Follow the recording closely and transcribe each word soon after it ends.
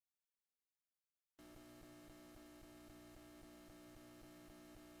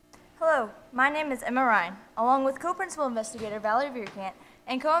Hello, my name is Emma Ryan. Along with co-principal investigator Valerie Vierkant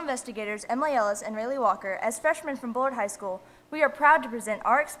and co-investigators Emily Ellis and Rayleigh Walker, as freshmen from Bullard High School, we are proud to present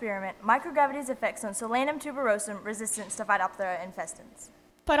our experiment, Microgravity's effects on Solanum tuberosum resistance to Phytophthora infestans.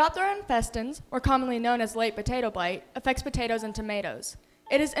 Phytophthora infestans, or commonly known as late potato blight, affects potatoes and tomatoes.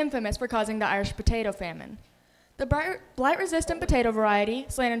 It is infamous for causing the Irish potato famine. The blight-resistant potato variety,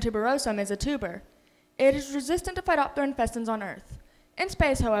 Solanum tuberosum, is a tuber. It is resistant to Phytophthora infestans on Earth. In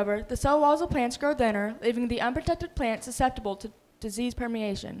space, however, the cell walls of plants grow thinner, leaving the unprotected plant susceptible to disease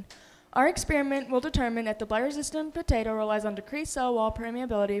permeation. Our experiment will determine if the blight-resistant potato relies on decreased cell wall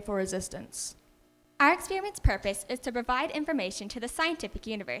permeability for resistance. Our experiment's purpose is to provide information to the scientific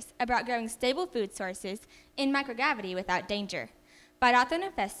universe about growing stable food sources in microgravity without danger.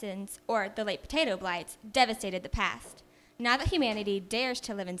 Phytophthora infestans, or the late potato blights, devastated the past. Now that humanity dares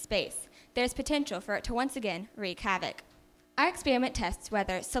to live in space, there is potential for it to once again wreak havoc. Our experiment tests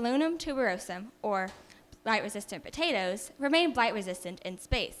whether Solanum tuberosum, or blight-resistant potatoes, remain blight-resistant in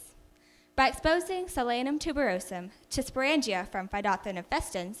space. By exposing Solanum tuberosum to sporangia from Phytophthora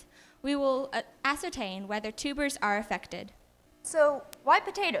infestans, we will ascertain whether tubers are affected. So, why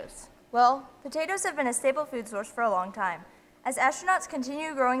potatoes? Well, potatoes have been a staple food source for a long time. As astronauts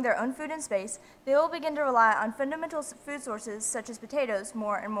continue growing their own food in space, they will begin to rely on fundamental food sources such as potatoes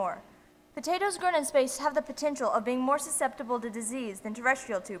more and more. Potatoes grown in space have the potential of being more susceptible to disease than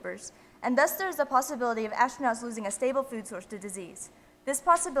terrestrial tubers, and thus there is a possibility of astronauts losing a stable food source to disease. This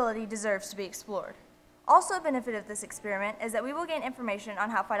possibility deserves to be explored. Also a benefit of this experiment is that we will gain information on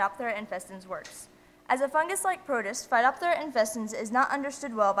how Phytophthora infestans works. As a fungus-like protist, Phytophthora infestans is not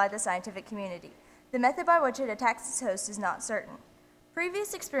understood well by the scientific community. The method by which it attacks its host is not certain.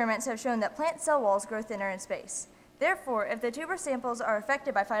 Previous experiments have shown that plant cell walls grow thinner in space. Therefore, if the tuber samples are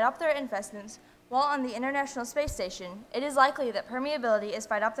affected by Phytophthora infestans while on the International Space Station, it is likely that permeability is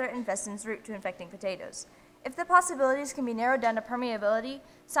Phytophthora infestans' route to infecting potatoes. If the possibilities can be narrowed down to permeability,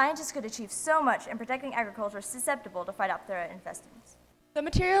 scientists could achieve so much in protecting agriculture susceptible to Phytophthora infestans. The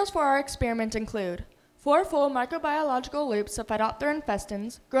materials for our experiment include 4 full microbiological loops of Phytophthora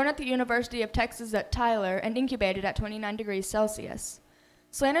infestans grown at the University of Texas at Tyler and incubated at 29 degrees Celsius.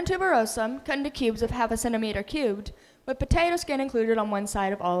 Solanum tuberosum cut into cubes of ½ centimeter cubed, with potato skin included on one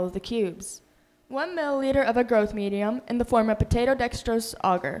side of all of the cubes. 1 milliliter of a growth medium in the form of potato dextrose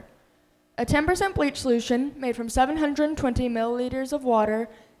agar. A 10% bleach solution made from 720 milliliters of water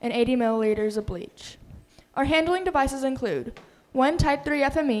and 80 milliliters of bleach. Our handling devices include 1 Type 3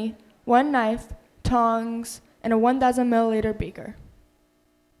 FME, 1 knife, tongs, and a 1,000 milliliter beaker.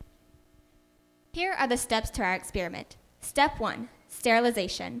 Here are the steps to our experiment. Step 1.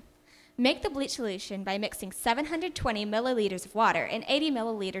 Sterilization. Make the bleach solution by mixing 720 milliliters of water and 80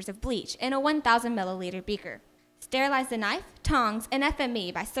 milliliters of bleach in a 1,000 milliliter beaker. Sterilize the knife, tongs, and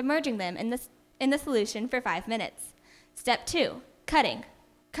FME by submerging them in the solution for 5 minutes. Step 2. Cutting.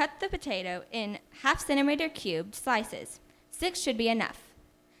 Cut the potato in ½ centimeter cubed slices. 6 should be enough.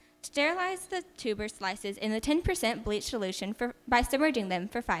 Sterilize the tuber slices in the 10% bleach solution by submerging them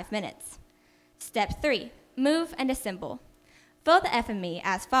for 5 minutes. Step 3. Move and assemble. Fill the FME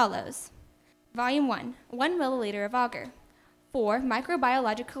as follows. Volume 1, 1 milliliter of agar. 4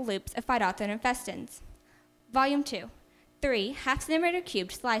 microbiological loops of Phytophthora infestans. Volume 2, 3 ½ centimeter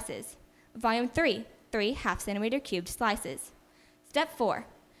cubed slices. Volume 3, 3 ½ centimeter cubed slices. Step 4.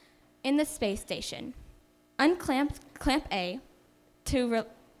 In the space station. Unclamp clamp A to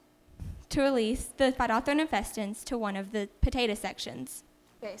release the Phytophthora infestans to one of the potato sections.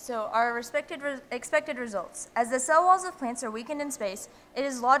 Okay, so our expected results. As the cell walls of plants are weakened in space, it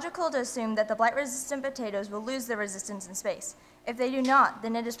is logical to assume that the blight-resistant potatoes will lose their resistance in space. If they do not,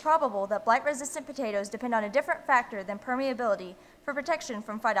 then it is probable that blight-resistant potatoes depend on a different factor than permeability for protection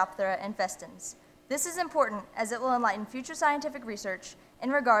from Phytophthora infestans. This is important as it will enlighten future scientific research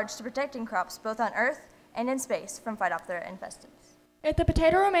in regards to protecting crops both on Earth and in space from Phytophthora infestans. If the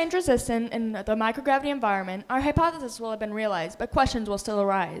potato remains resistant in the microgravity environment, our hypothesis will have been realized, but questions will still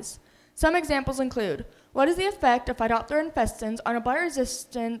arise. Some examples include, what is the effect of Phytophthora infestans on a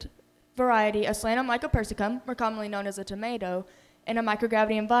blight-resistant variety of Solanum lycopersicum, more commonly known as a tomato, in a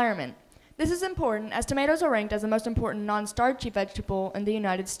microgravity environment? This is important as tomatoes are ranked as the most important non-starchy vegetable in the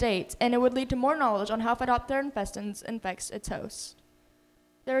United States, and it would lead to more knowledge on how Phytophthora infestans infects its host.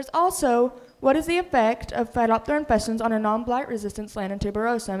 There is also, what is the effect of Phytophthora infestans on a non-blight-resistant Solanum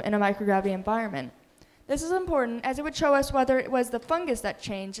tuberosum in a microgravity environment? This is important as it would show us whether it was the fungus that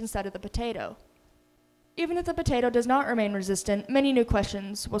changed instead of the potato. Even if the potato does not remain resistant, many new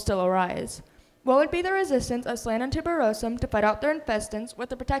questions will still arise. What would be the resistance of Solanum tuberosum to Phytophthora infestans with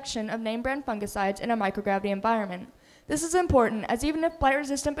the protection of name-brand fungicides in a microgravity environment? This is important, as even if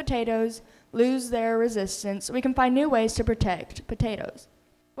blight-resistant potatoes lose their resistance, we can find new ways to protect potatoes.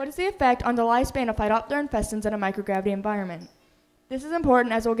 What is the effect on the lifespan of Phytophthora infestans in a microgravity environment? This is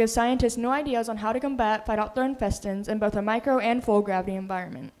important as it will give scientists new ideas on how to combat Phytophthora infestans in both a micro and full gravity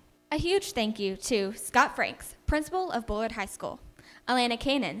environment. A huge thank you to Scott Franks, principal of Bullard High School, Alana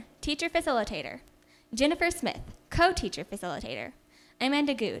Kanan, teacher facilitator, Jennifer Smith, co-teacher facilitator,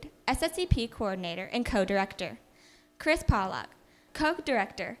 Amanda Good, SSEP coordinator and co-director, Chris Pollack,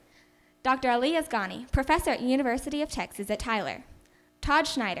 co-director, Dr. Ali Asghani, professor at University of Texas at Tyler, Todd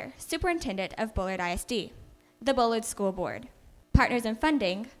Schneider, superintendent of Bullard ISD, the Bullard School Board. Partners in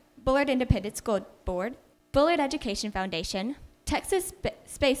funding, Bullard Independent School Board, Bullard Education Foundation, Texas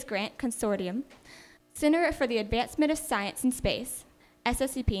Space Grant Consortium, Center for the Advancement of Science and Space,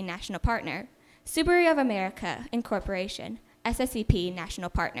 SSEP National Partner, Subaru of America Incorporation, SSEP National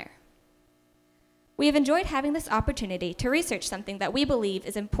Partner. We have enjoyed having this opportunity to research something that we believe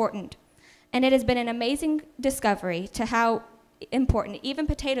is important, and it has been an amazing discovery to how important even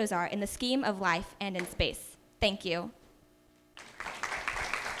potatoes are in the scheme of life and in space. Thank you.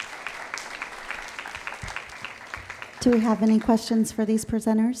 Do we have any questions for these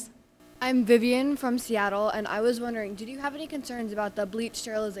presenters? I'm Vivian from Seattle, and I was wondering, did you have any concerns about the bleach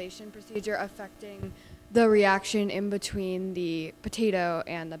sterilization procedure affecting the reaction in between the potato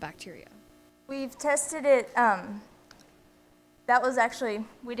and the bacteria? We've tested it. That was actually,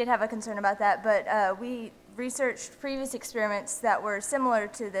 we did have a concern about that, but we researched previous experiments that were similar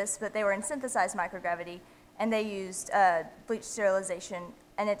to this, but they were in synthesized microgravity, and they used bleach sterilization,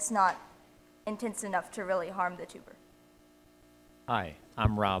 and it's not intense enough to really harm the tuber. Hi,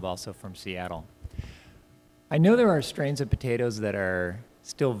 I'm Rob, also from Seattle. I know there are strains of potatoes that are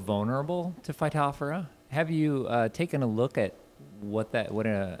still vulnerable to Phytophthora. Have you taken a look at what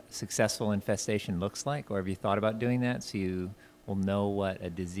a successful infestation looks like, or have you thought about doing that so you will know what a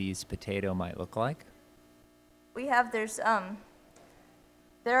diseased potato might look like? We have. There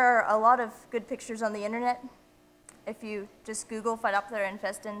are a lot of good pictures on the internet. If you just Google Phytophthora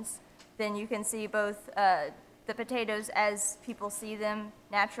infestans, then you can see both the potatoes as people see them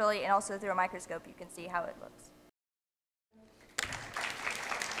naturally, and also through a microscope you can see how it looks.